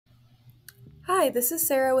Hi, this is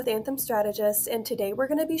Sarah with Anthem Strategist, and today we're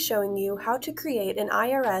going to be showing you how to create an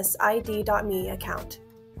IRS ID.me account.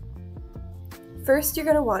 First, you're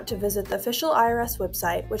going to want to visit the official IRS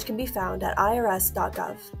website, which can be found at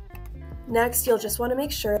irs.gov. Next, you'll just want to make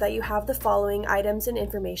sure that you have the following items and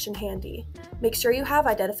information handy. Make sure you have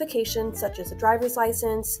identification such as a driver's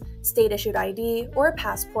license, state-issued ID, or a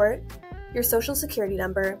passport, your social security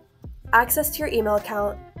number, access to your email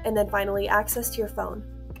account, and then finally access to your phone.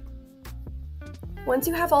 Once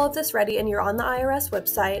you have all of this ready and you're on the IRS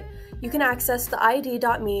website, you can access the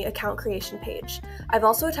ID.me account creation page. I've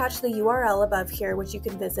also attached the URL above here, which you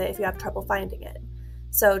can visit if you have trouble finding it.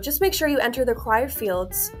 So just make sure you enter the required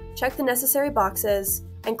fields, check the necessary boxes,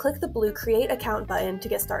 and click the blue Create Account button to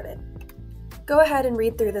get started. Go ahead and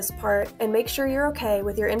read through this part and make sure you're okay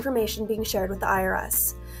with your information being shared with the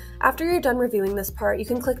IRS. After you're done reviewing this part, you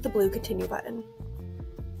can click the blue Continue button.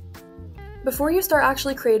 Before you start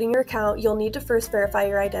actually creating your account, you'll need to first verify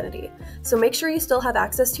your identity. So make sure you still have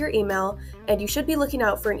access to your email, and you should be looking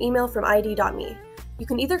out for an email from ID.me. You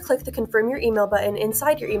can either click the Confirm Your Email button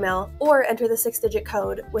inside your email or enter the 6-digit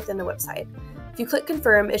code within the website. If you click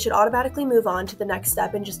Confirm, it should automatically move on to the next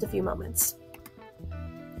step in just a few moments.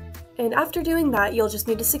 And after doing that, you'll just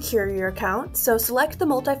need to secure your account, so select the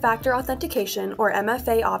multi-factor authentication or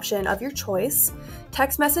MFA option of your choice.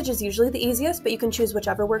 Text message is usually the easiest, but you can choose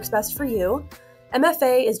whichever works best for you.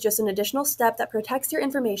 MFA is just an additional step that protects your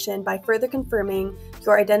information by further confirming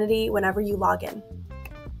your identity whenever you log in.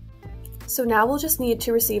 So now we'll just need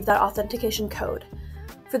to receive that authentication code.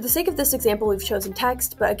 For the sake of this example, we've chosen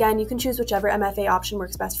text, but again, you can choose whichever MFA option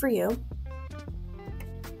works best for you.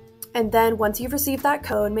 And then once you've received that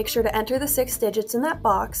code, make sure to enter the 6 digits in that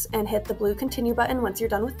box and hit the blue Continue button once you're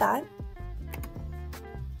done with that.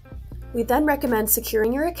 We then recommend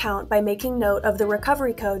securing your account by making note of the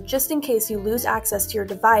recovery code just in case you lose access to your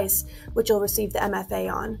device, which you'll receive the MFA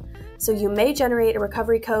on. So you may generate a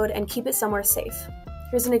recovery code and keep it somewhere safe.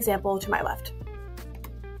 Here's an example to my left.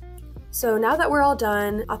 So now that we're all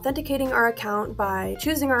done authenticating our account by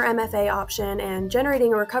choosing our MFA option and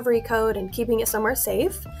generating a recovery code and keeping it somewhere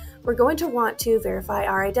safe, we're going to want to verify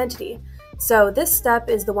our identity. So this step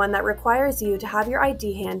is the one that requires you to have your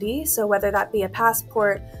ID handy, so whether that be a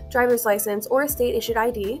passport, driver's license, or a state-issued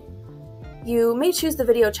ID. You may choose the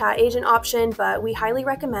video chat agent option, but we highly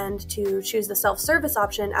recommend to choose the self-service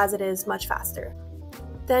option as it is much faster.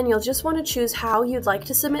 Then you'll just want to choose how you'd like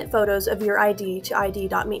to submit photos of your ID to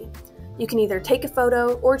ID.me. You can either take a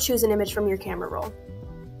photo or choose an image from your camera roll.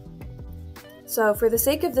 So for the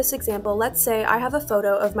sake of this example, let's say I have a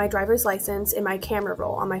photo of my driver's license in my camera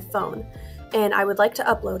roll on my phone, and I would like to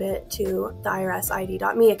upload it to the IRS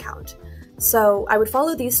ID.me account. So I would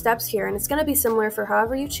follow these steps here, and it's going to be similar for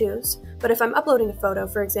however you choose, but if I'm uploading a photo,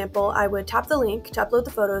 for example, I would tap the link to upload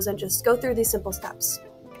the photos and just go through these simple steps.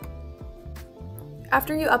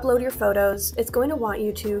 After you upload your photos, it's going to want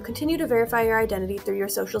you to continue to verify your identity through your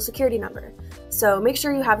social security number. So make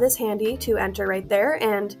sure you have this handy to enter right there,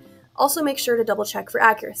 and also make sure to double check for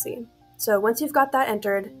accuracy. So once you've got that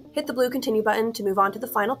entered, hit the blue Continue button to move on to the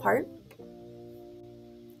final part.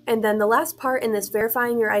 And then the last part in this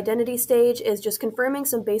verifying your identity stage is just confirming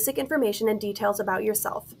some basic information and details about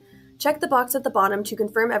yourself. Check the box at the bottom to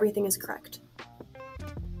confirm everything is correct.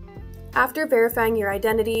 After verifying your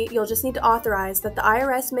identity, you'll just need to authorize that the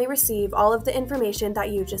IRS may receive all of the information that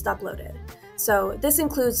you just uploaded. So this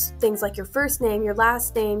includes things like your first name, your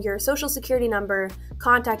last name, your social security number,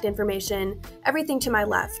 contact information, everything to my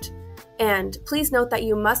left. And please note that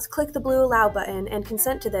you must click the blue Allow button and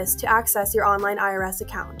consent to this to access your online IRS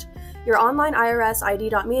account. Your online IRS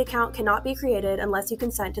ID.me account cannot be created unless you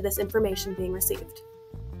consent to this information being received.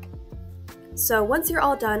 So once you're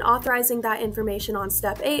all done authorizing that information on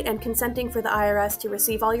step 8 and consenting for the IRS to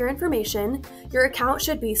receive all your information, your account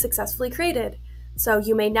should be successfully created. So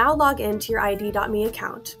you may now log into your ID.me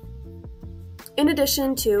account. In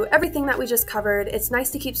addition to everything that we just covered, it's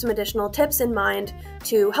nice to keep some additional tips in mind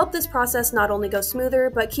to help this process not only go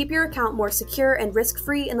smoother, but keep your account more secure and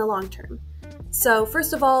risk-free in the long term. So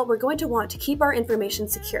first of all, we're going to want to keep our information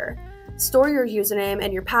secure. Store your username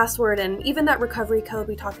and your password and even that recovery code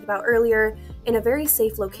we talked about earlier in a very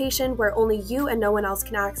safe location where only you and no one else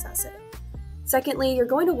can access it. Secondly, you're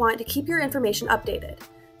going to want to keep your information updated.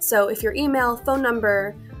 So if your email, phone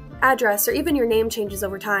number, address, or even your name changes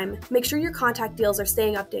over time, make sure your contact deals are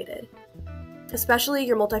staying updated, especially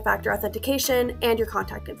your multi-factor authentication and your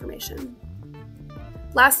contact information.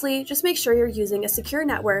 Lastly, just make sure you're using a secure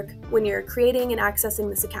network when you're creating and accessing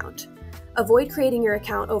this account. Avoid creating your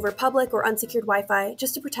account over public or unsecured Wi-Fi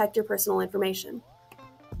just to protect your personal information.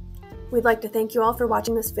 We'd like to thank you all for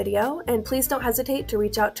watching this video, and please don't hesitate to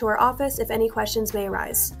reach out to our office if any questions may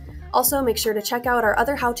arise. Also, make sure to check out our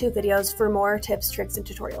other how-to videos for more tips, tricks, and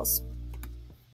tutorials.